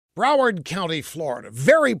Broward County, Florida,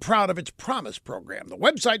 very proud of its Promise program. The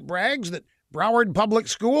website brags that Broward Public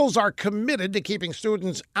Schools are committed to keeping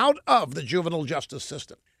students out of the juvenile justice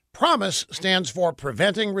system. Promise stands for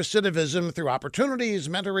Preventing Recidivism Through Opportunities,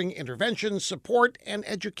 Mentoring, Intervention, Support, and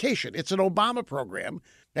Education. It's an Obama program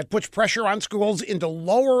that puts pressure on schools into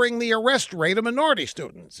lowering the arrest rate of minority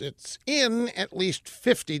students. It's in at least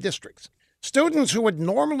 50 districts. Students who would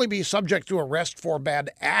normally be subject to arrest for bad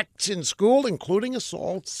acts in school, including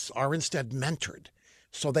assaults, are instead mentored,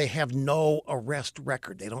 so they have no arrest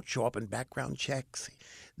record. They don't show up in background checks.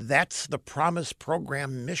 That's the Promise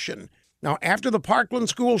program mission. Now, after the Parkland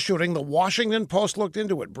school shooting, the Washington Post looked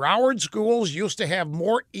into it. Broward schools used to have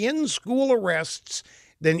more in-school arrests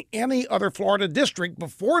than any other Florida district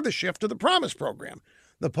before the shift to the Promise program.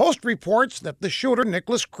 The Post reports that the shooter,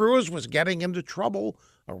 Nicholas Cruz, was getting into trouble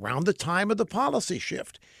around the time of the policy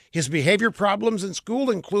shift. His behavior problems in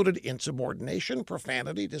school included insubordination,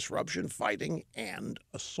 profanity, disruption, fighting, and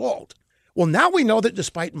assault. Well, now we know that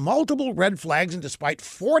despite multiple red flags and despite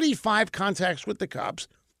 45 contacts with the cops,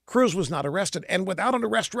 Cruz was not arrested. And without an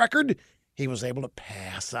arrest record, he was able to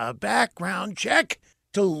pass a background check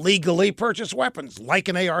to legally purchase weapons, like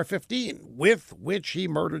an AR-15, with which he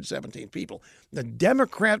murdered 17 people. The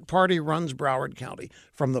Democrat Party runs Broward County.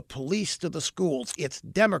 From the police to the schools, it's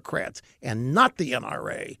Democrats and not the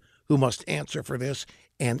NRA who must answer for this,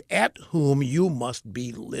 and at whom you must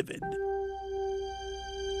be livid.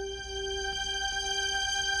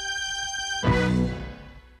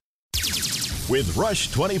 With Rush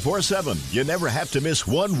 24/7, you never have to miss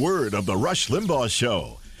one word of the Rush Limbaugh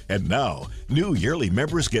Show. And now, new yearly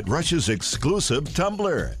members get Rush's exclusive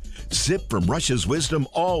tumbler. Sip from Rush's wisdom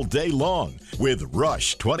all day long with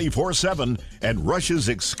Rush 24/7 and Rush's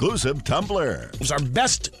exclusive tumbler. It's our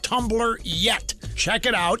best tumbler yet. Check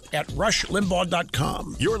it out at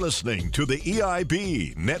rushlimbaugh.com. You're listening to the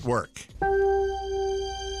EIB Network.